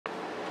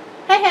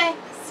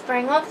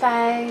Spring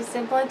Lefay,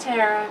 Simply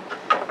Tarot.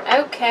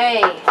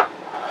 Okay.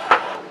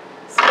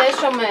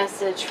 Special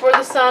message for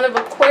the sign of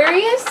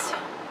Aquarius.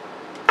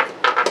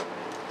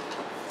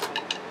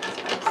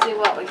 Let's see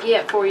what we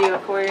get for you,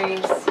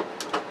 Aquarius.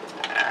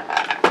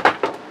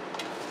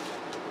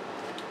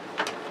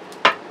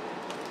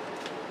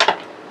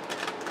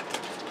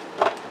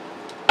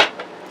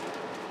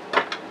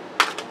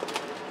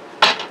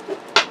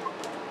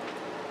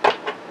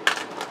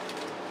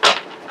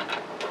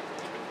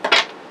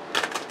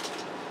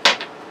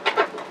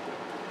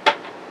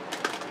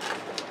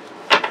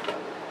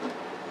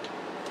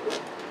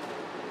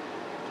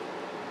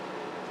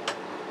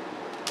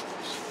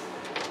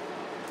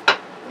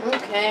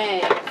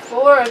 Okay,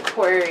 for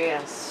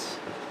Aquarius,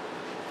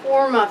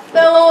 for my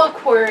fellow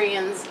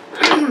Aquarians,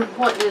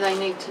 what do they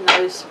need to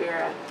know,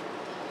 Spirit?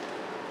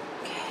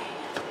 Okay.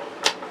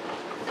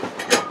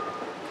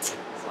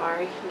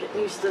 Sorry, I'm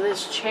getting used to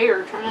this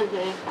chair trying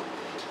to.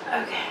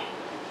 Okay.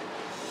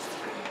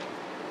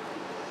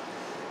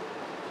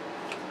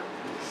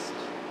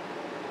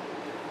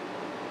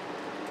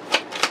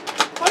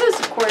 What does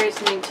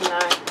Aquarius need to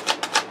know?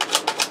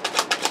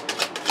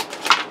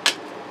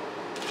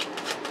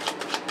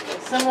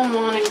 Someone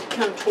wanting to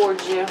come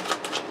towards you.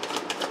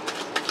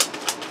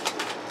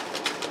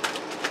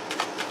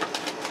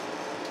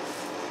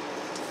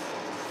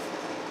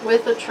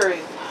 With the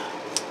truth.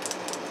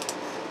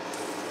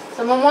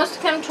 Someone wants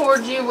to come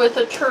towards you with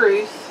the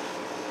truth,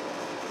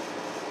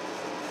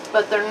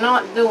 but they're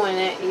not doing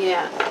it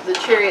yet. The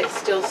Chariot's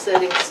still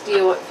sitting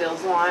still, it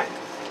feels like.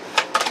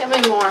 Tell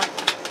me more.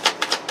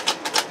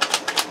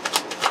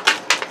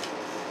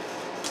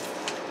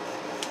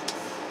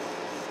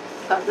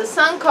 Got the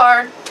Sun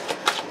card.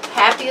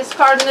 Happiest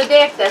card in the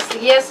deck. That's the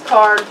yes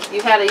card.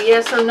 You had a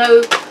yes or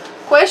no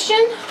question,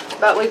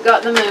 but we've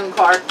got the Moon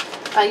card.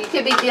 You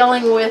could be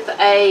dealing with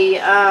a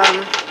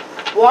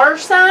water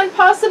sign,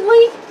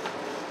 possibly.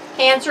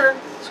 Cancer,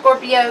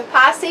 Scorpio,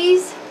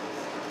 Pisces.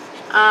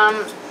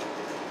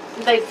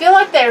 They feel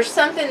like there's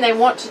something they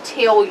want to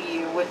tell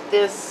you with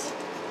this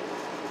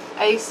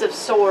Ace of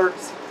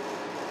Swords.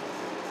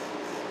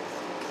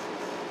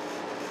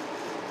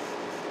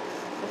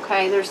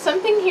 Okay, there's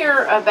something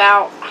here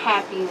about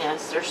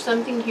happiness. There's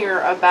something here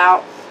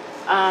about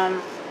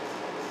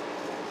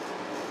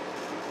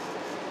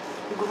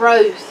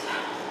growth,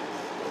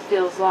 it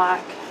feels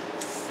like.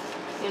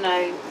 You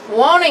know,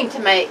 wanting to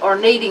make or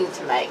needing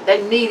to make.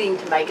 They're needing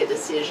to make a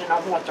decision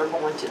on what they're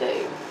going to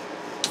do.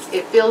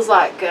 It feels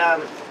like,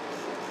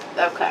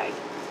 okay,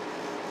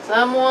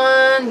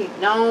 someone you've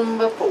known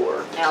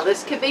before. Now,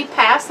 this could be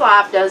past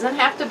life. Doesn't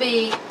have to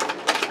be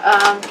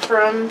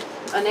from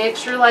an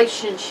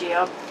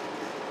ex-relationship.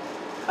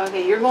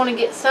 Okay, you're going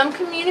to get some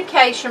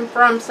communication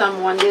from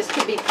someone. This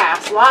could be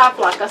past life,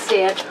 like I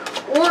said,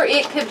 or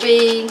it could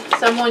be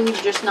someone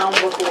you've just known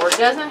before. It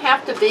doesn't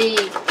have to be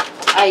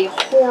a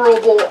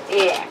horrible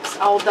ex,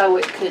 although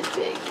it could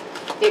be.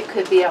 It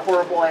could be a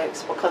horrible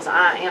ex, because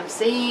I am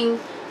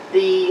seeing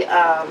the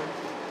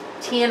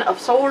Ten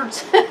of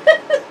Swords.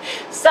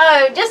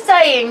 So, just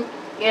saying,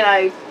 you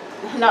know,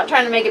 I'm not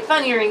trying to make it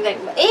funny or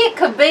anything, but it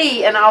could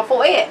be an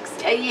awful ex.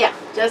 Yeah,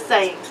 just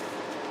saying.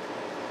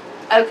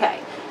 Okay.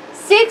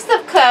 Six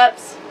of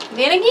Cups,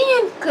 then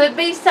again, could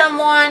be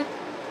someone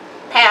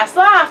past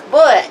life,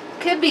 but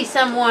could be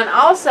someone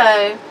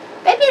also,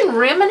 they've been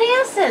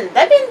reminiscing,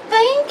 they've been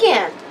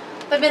thinking.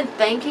 They've been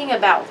thinking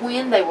about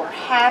when they were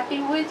happy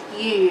with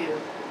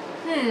you.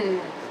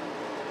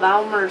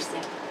 Lord mercy.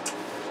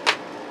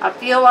 I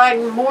feel like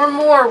more and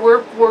more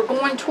we're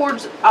going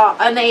towards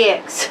an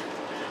ex.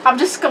 I'm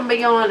just going to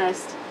be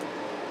honest.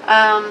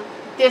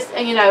 This,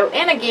 you know,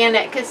 and again,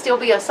 it could still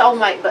be a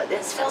soulmate, but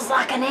this feels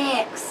like an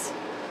ex.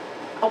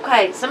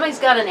 Okay, somebody's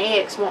got an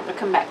ex wanting to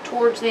come back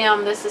towards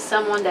them. This is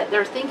someone that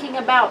they're thinking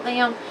about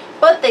them,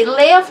 but they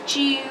left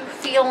you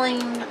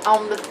feeling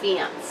on the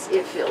fence,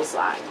 it feels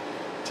like.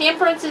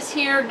 Temperance is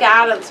here,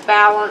 guidance,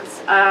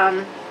 balance.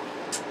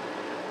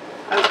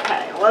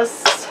 Okay,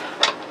 let's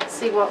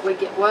see what we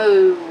get.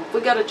 Whoa, we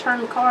got to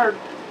turn the card.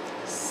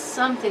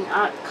 Something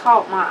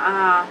caught my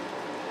eye.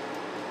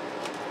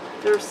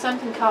 There's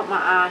something caught my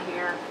eye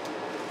here.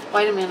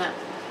 Wait a minute.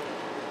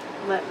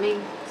 Let me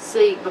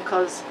see,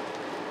 because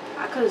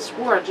I could have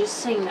swore I just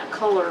seen that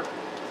color.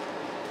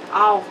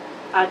 Oh,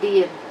 I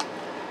did.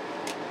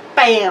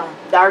 Bam!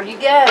 There you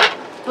go.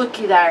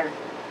 Looky there.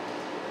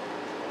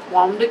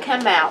 Want them to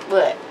come out.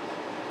 Look.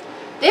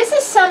 This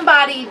is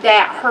somebody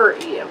that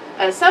hurt you.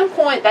 At some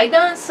point, they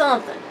done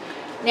something.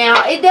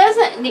 Now, it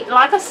doesn't,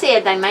 like I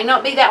said, they may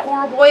not be that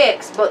horrible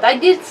ex, but they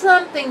did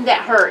something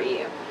that hurt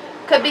you.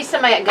 Could be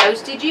somebody that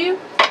ghosted you.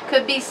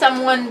 Could be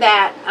someone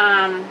that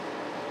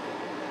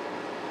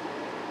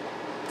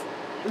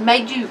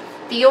made you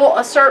feel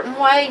a certain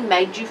way,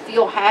 made you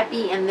feel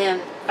happy, and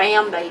then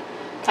bam, they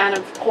kind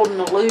of pulled an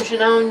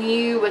illusion on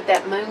you with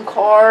that Moon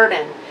card,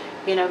 and,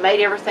 you know, made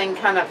everything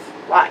kind of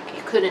like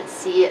you couldn't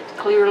see it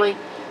clearly.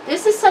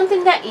 This is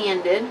something that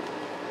ended.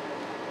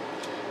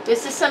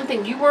 This is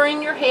something you were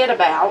in your head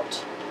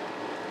about.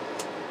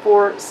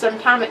 for some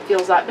time, it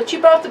feels like. But you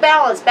brought the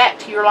balance back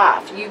to your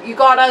life. You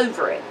got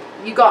over it.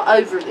 You got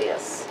over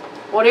this.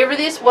 Whatever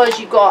this was,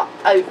 you got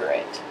over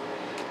it.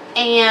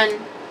 And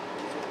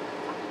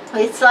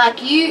it's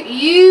like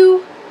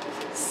you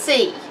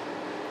see.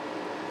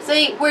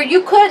 See, where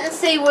you couldn't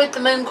see with the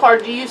moon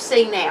card, you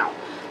see now.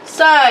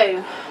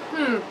 So,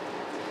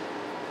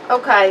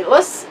 okay,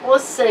 let's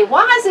see.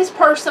 Why is this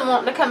person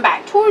wanting to come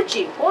back towards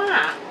you?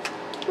 Why?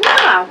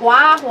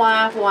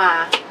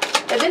 Why?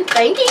 They've been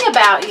thinking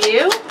about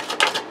you.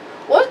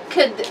 What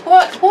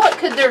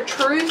could their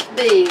truth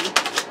be?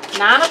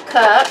 9 of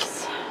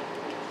Cups.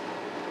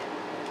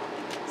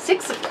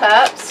 6 of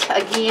Cups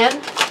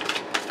again.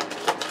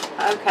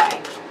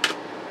 Okay.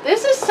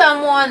 This is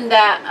someone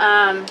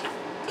that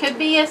could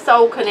be a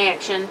soul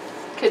connection.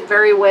 Could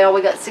very well.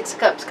 We got 6 of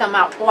Cups come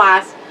out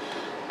twice.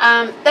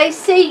 They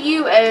see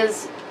you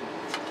as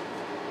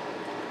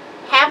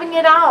having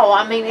it all.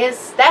 I mean,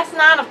 that's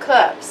 9 of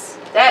Cups.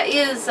 That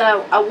is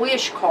a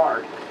wish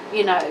card,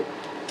 you know.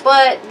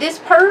 But this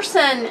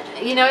person,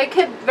 you know, it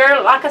could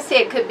very, like I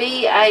said, it could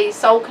be a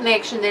soul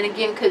connection. Then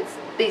again, could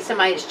be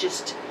somebody that's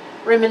just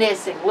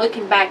reminiscing,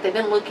 looking back. They've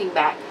been looking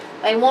back.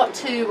 They want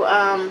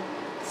to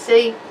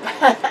see.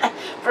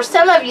 For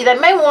some of you, they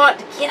may want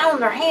to get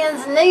on their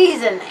hands and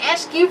knees and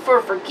ask you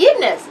for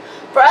forgiveness.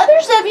 For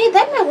others of you,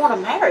 they may want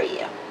to marry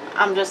you.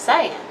 I'm just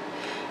saying.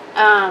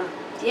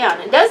 Yeah,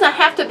 and it doesn't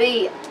have to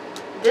be.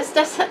 This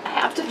doesn't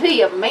have to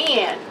be a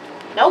man.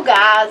 No,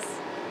 guys.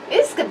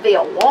 This could be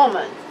a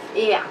woman.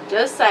 Yeah,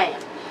 just saying.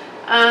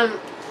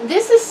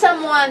 This is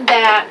someone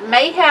that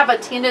may have a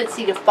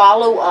tendency to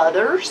follow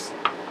others.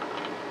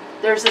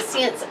 There's a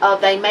sense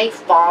of they may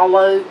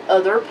follow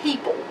other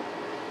people.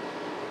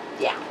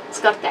 Yeah, it's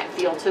got that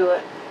feel to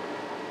it.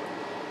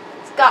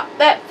 It's got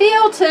that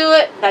feel to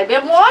it. They've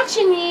been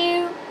watching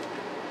you.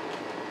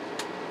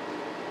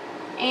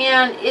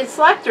 And it's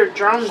like they're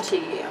drawn to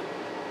you.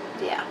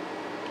 Yeah.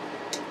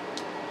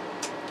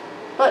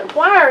 But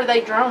why are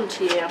they drawn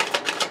to you?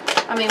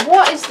 I mean,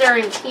 what is their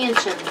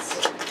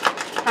intentions?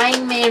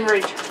 Hangman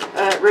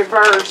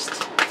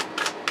reversed.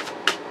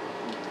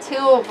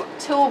 Two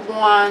of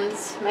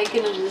Wands,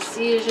 making a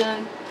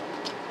decision.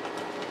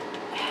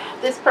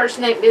 This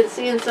person ain't been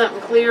seeing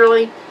something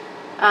clearly.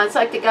 It's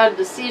like they got a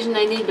decision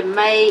they need to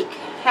make.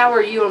 How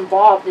are you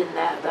involved in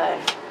that, though?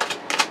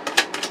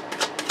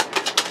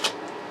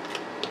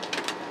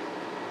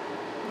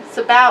 It's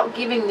about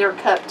giving their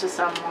cup to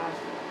someone.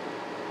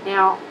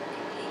 Now,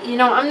 you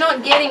know, I'm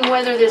not getting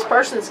whether this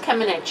person's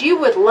coming at you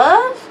with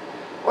love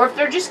or if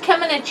they're just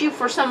coming at you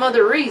for some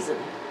other reason.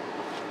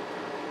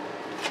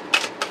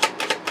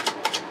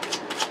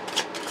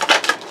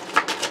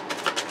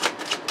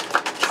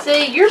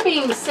 See, you're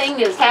being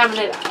seen as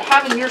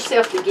having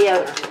yourself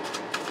together.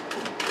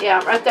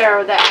 Yeah, right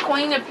there, that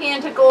Queen of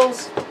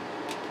Pentacles.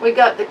 We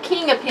got the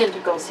King of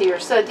Pentacles here.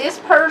 So this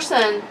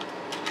person,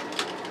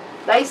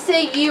 they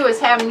see you as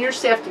having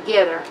yourself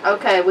together.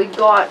 Okay, we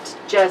got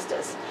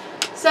Justice.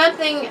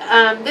 Something,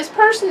 this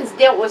person's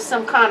dealt with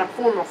some kind of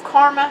form of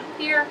karma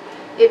here.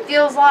 It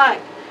feels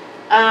like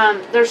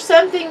there's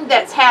something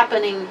that's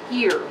happening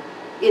here.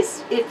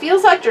 It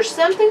feels like there's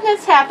something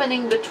that's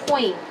happening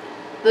between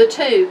the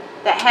two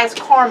that has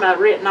karma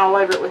written all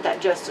over it with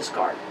that Justice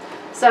card.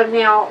 So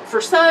now,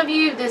 for some of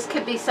you, this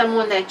could be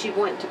someone that you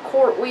went to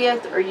court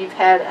with or you've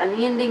had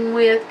an ending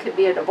with. Could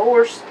be a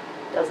divorce.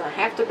 Doesn't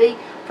have to be.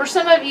 For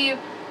some of you,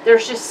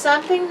 there's just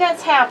something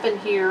that's happened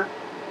here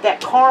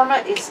that karma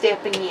is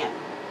stepping in.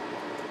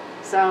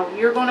 So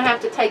you're going to have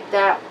to take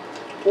that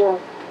for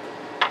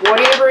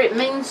whatever it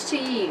means to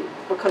you,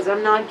 because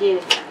I'm not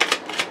getting it.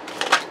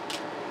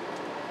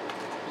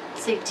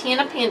 See, 10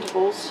 of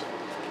Pentacles.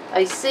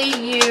 They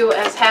see you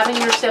as having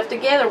yourself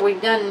together. We've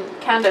done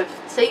kind of,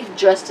 see,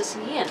 Justice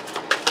again.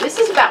 This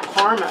is about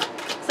karma.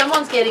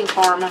 Someone's getting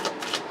karma.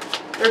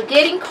 They're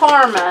getting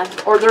karma,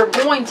 or they're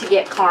going to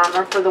get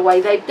karma for the way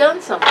they've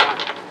done someone.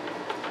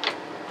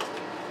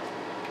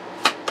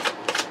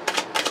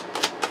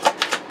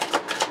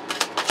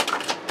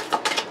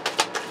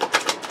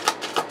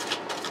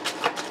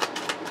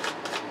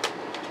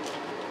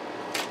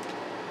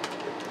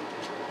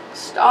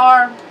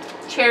 Star,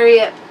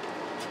 Chariot,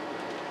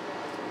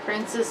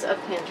 Princess of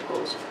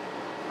Pentacles.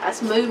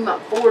 That's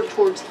movement forward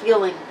towards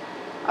healing.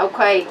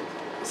 Okay,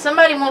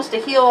 somebody wants to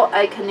heal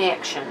a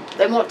connection.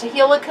 They want to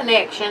heal a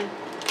connection.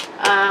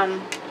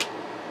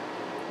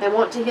 They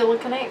want to heal a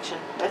connection.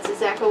 That's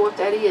exactly what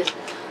that is.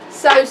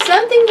 So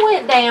something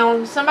went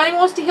down. Somebody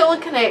wants to heal a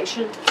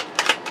connection.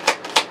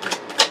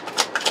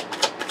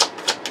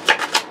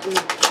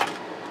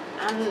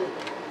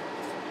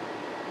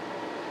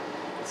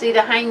 See,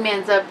 the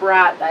Hangman's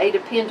upright, the 8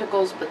 of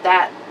Pentacles, but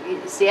that,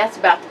 see, that's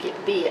about to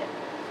get bit.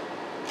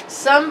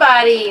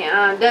 Somebody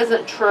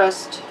doesn't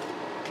trust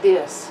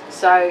this.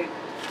 So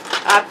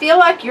I feel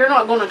like you're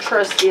not going to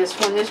trust this.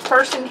 When this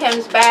person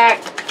comes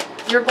back,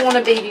 you're going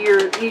to be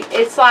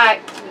it's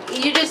like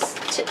you just,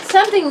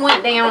 something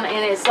went down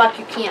and it's like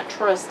you can't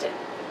trust it.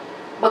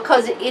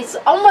 Because it's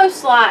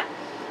almost like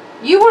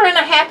you were in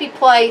a happy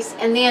place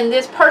and then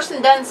this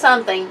person done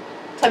something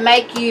to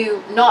make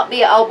you not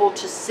be able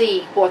to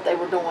see what they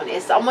were doing.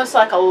 It's almost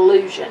like an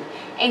illusion.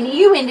 And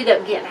you ended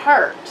up getting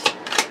hurt.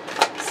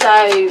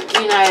 So,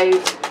 you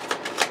know,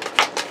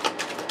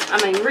 I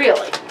mean,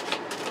 really.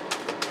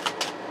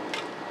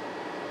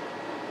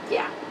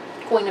 Yeah.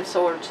 Queen of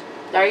Swords.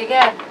 There you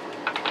go.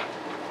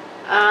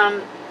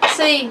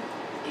 See,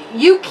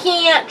 you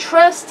can't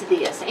trust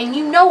this, and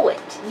you know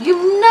it.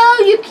 You know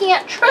you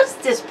can't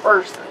trust this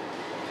person.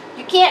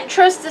 You can't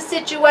trust the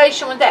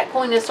situation with that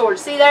Queen of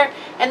Swords. See there?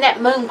 And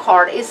that Moon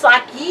card. It's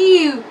like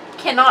you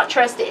cannot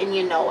trust it, and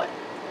you know it.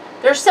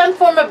 There's some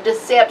form of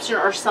deception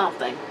or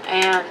something.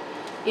 And,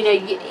 you know,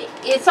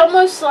 it's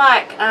almost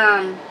like,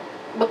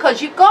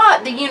 because you've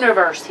got the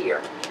universe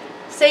here.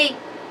 See,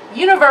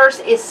 universe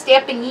is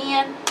stepping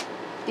in.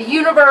 The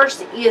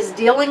universe is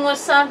dealing with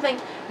something.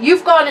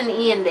 You've got an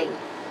ending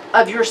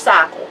of your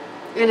cycle.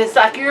 And it's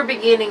like you're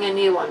beginning a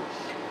new one.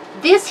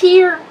 This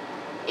here,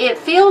 it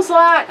feels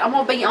like, I'm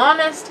going to be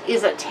honest,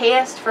 is a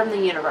test from the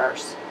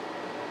universe.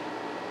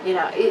 You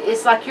know,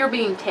 it's like you're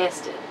being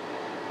tested.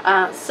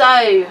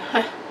 So,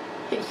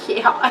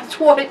 yeah, that's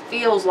what it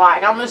feels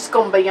like. I'm just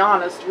going to be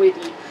honest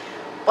with you.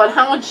 But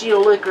I want you to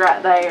look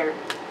right there.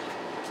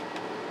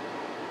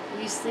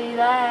 You see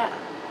that?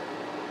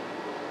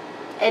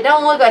 It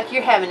don't look like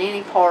you're having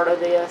any part of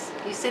this.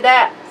 You see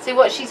that? See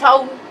what she's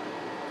holding?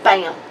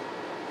 Bam.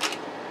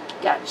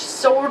 Got your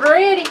sword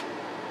ready.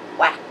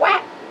 Whack,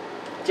 whack.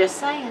 Just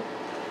saying.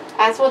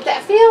 That's what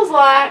that feels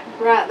like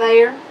right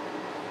there.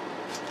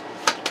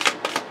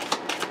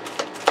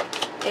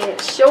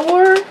 It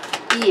sure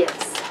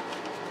is.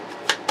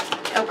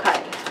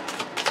 Okay.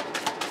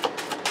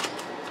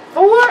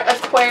 For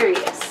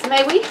Aquarius,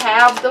 may we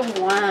have the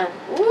one.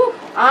 Ooh,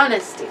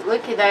 honesty.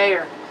 Looky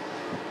there.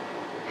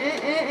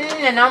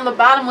 And on the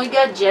bottom we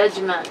got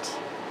Judgment.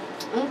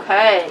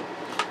 Okay.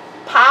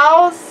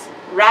 Pause.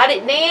 Write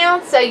it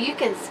down so you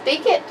can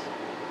speak it.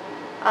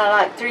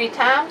 Like 3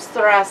 times,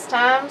 thrice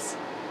times.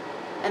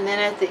 And then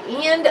at the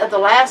end of the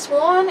last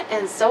one,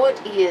 and so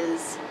it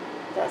is.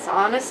 That's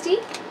honesty.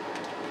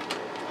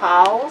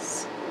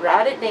 Pause.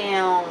 Write it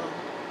down.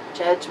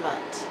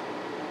 Judgment.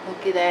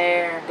 Looky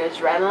there.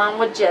 Goes right along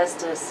with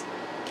justice.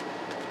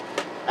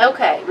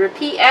 Okay.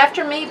 Repeat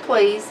after me,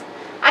 please.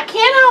 I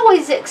can't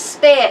always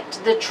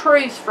expect the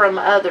truth from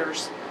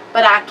others,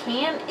 but I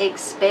can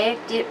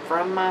expect it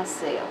from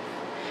myself.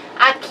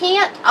 I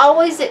can't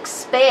always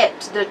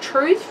expect the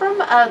truth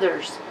from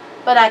others,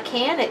 but I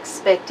can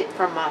expect it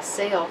from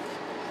myself.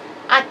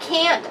 I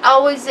can't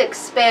always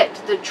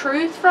expect the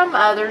truth from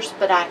others,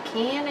 but I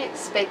can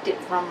expect it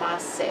from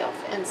myself,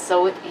 and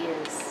so it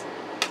is.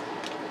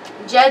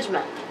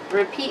 Judgment.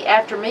 Repeat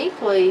after me,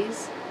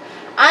 please.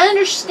 I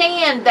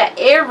understand that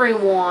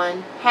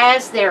everyone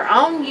has their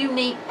own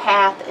unique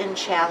path and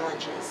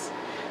challenges.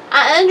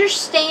 I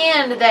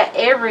understand that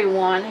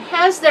everyone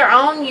has their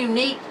own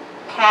unique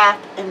path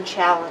and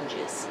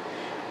challenges.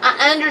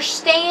 I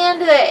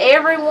understand that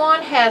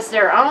everyone has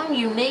their own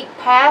unique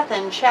path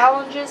and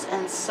challenges,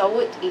 and so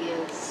it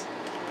is.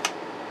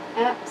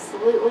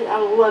 Absolutely. I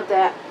love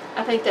that.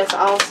 I think that's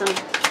awesome.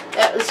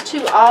 That was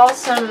 2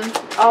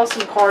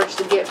 awesome cards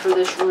to get for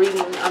this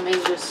reading. I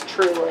mean, just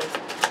truly.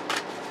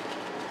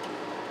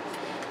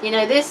 You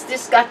know,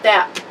 this got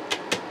that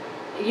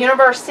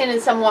universe sending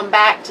someone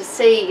back to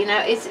see, you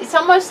know, it's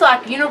almost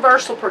like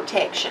universal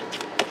protection,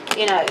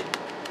 you know,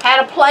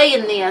 how to play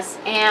in this.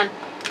 And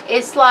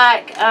it's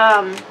like,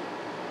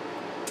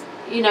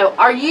 you know,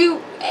 are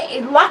you,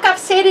 like I've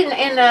said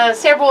in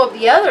several of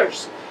the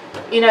others,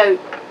 you know,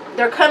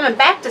 they're coming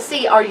back to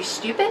see, are you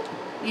stupid?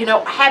 You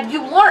know, have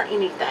you learned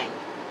anything?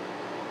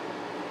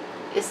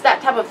 It's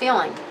that type of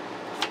feeling.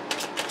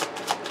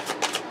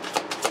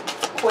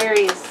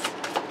 Aquarius.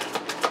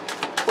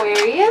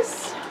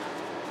 Aquarius.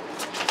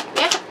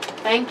 Yeah,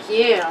 thank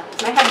you.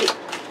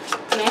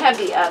 May I have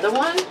the other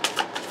one?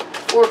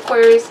 For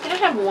Aquarius, can I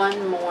have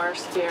one more,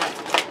 Spirit?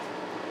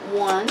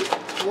 One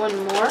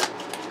more.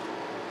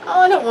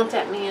 Oh, I don't want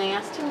that many.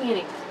 That's too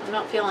many. I'm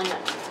not feeling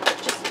it.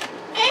 Just,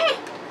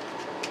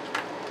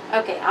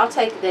 Okay, I'll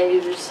take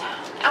those.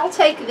 I'll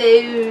take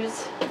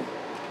those.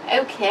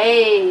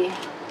 Okay.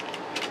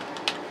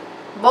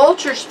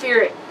 Vulture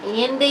Spirit.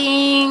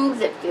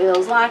 Endings. It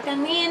feels like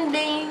an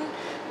ending.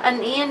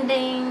 An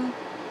ending.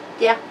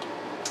 Yeah.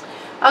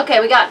 Okay,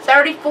 we got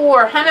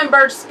 34.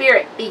 Hummingbird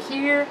Spirit. Be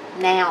here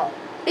now.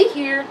 Be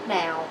here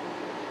now.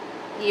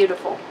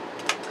 Beautiful.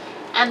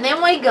 And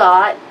then we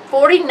got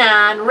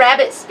 49.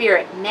 Rabbit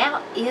Spirit.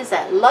 Now is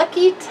a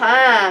lucky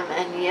time.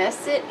 And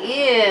yes, it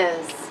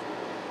is.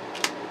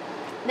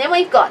 Then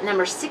we've got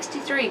number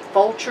 63.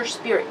 Vulture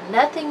Spirit.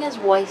 Nothing is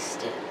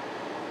wasted.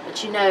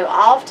 But you know,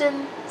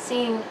 often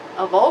seeing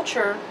a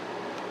vulture,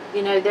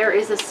 you know, there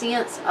is a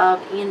sense of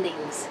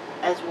endings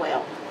as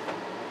well.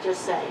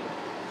 Just saying.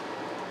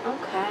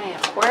 Okay,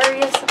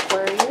 Aquarius,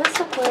 Aquarius,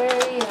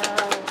 Aquarius.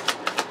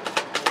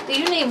 Do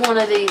you need one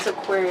of these,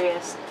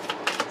 Aquarius?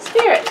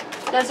 Spirit,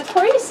 does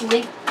Aquarius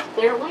need...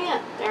 There it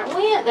went, there it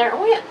went, there it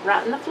went.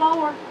 Right on the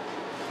floor.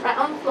 Right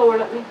on the floor.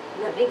 Let me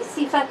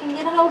see if I can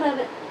get a hold of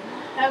it.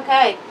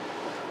 Okay.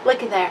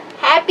 Look at there.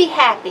 Happy,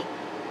 happy.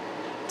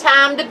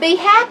 Time to be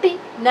happy.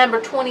 Number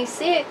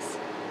 26.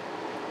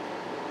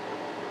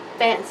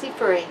 Fancy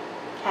free.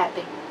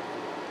 Happy.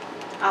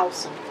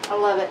 Awesome. I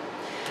love it.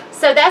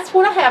 So that's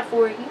what I have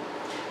for you.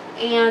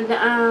 And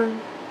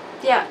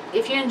yeah,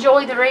 if you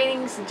enjoy the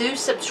readings, do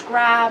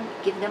subscribe.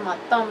 Give them a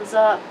thumbs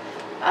up.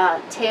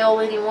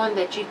 Tell anyone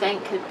that you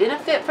think could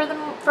benefit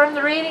from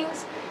the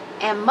readings.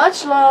 And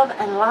much love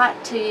and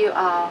light to you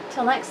all.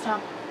 Till next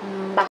time.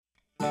 Bye.